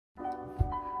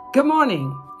Good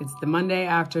morning. It's the Monday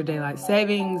after daylight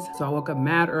savings, so I woke up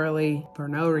mad early for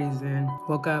no reason.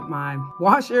 Woke up, my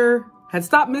washer had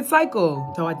stopped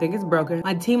mid-cycle, so I think it's broken.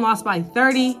 My team lost by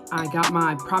 30. I got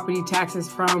my property taxes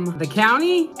from the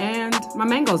county, and my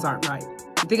mangoes aren't right.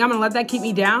 You think I'm gonna let that keep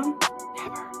me down?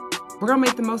 Never. We're gonna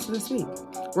make the most of this week.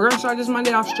 We're gonna start this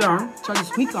Monday off strong, start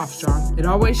this week off strong. It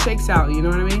always shakes out, you know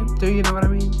what I mean? Do you know what I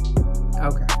mean?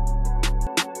 Okay.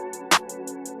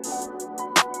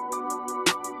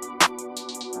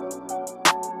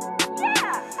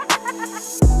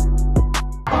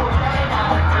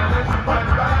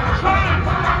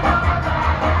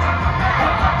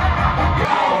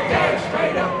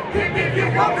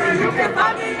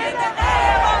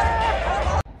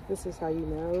 This is how you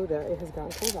know that it has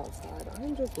gotten cold outside.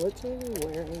 I'm just literally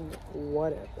wearing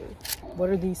whatever. What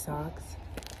are these socks?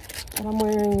 And I'm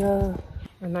wearing a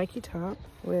Nike top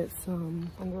with some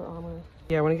Under Armour.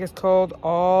 Yeah, when it gets cold,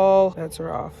 all bets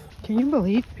are off. Can you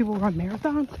believe people run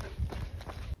marathons?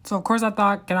 So of course I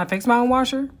thought, can I fix my own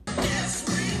washer?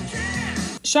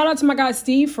 Shout out to my guy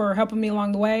Steve for helping me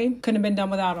along the way. Couldn't have been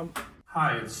done without him.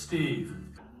 Hi, it's Steve.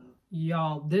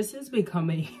 Y'all, this is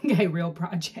becoming a real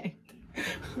project.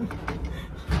 It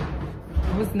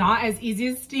was not as easy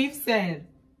as Steve said.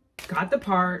 Got the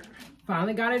part,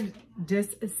 finally got it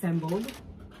disassembled.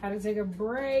 Had to take a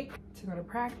break to go to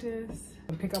practice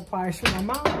and pick up pliers for my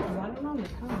mom because I don't know the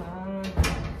time.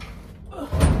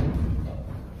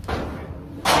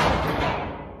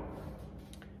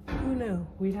 Who knew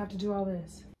we'd have to do all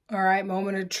this? All right,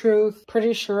 moment of truth.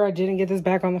 Pretty sure I didn't get this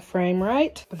back on the frame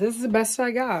right, but this is the best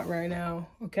I got right now.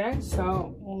 Okay,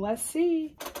 so let's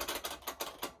see.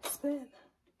 Spin.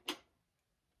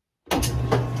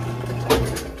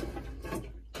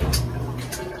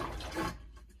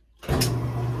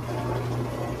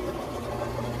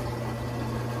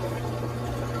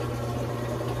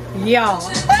 Y'all.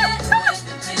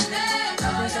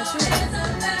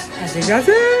 I think that's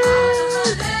it.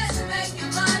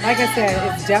 Like I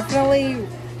said, it's definitely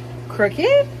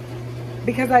crooked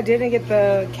because I didn't get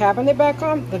the cabinet back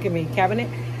on. Look at me, cabinet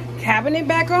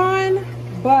back on,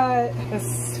 but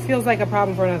this feels like a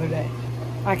problem for another day.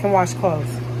 I can wash clothes.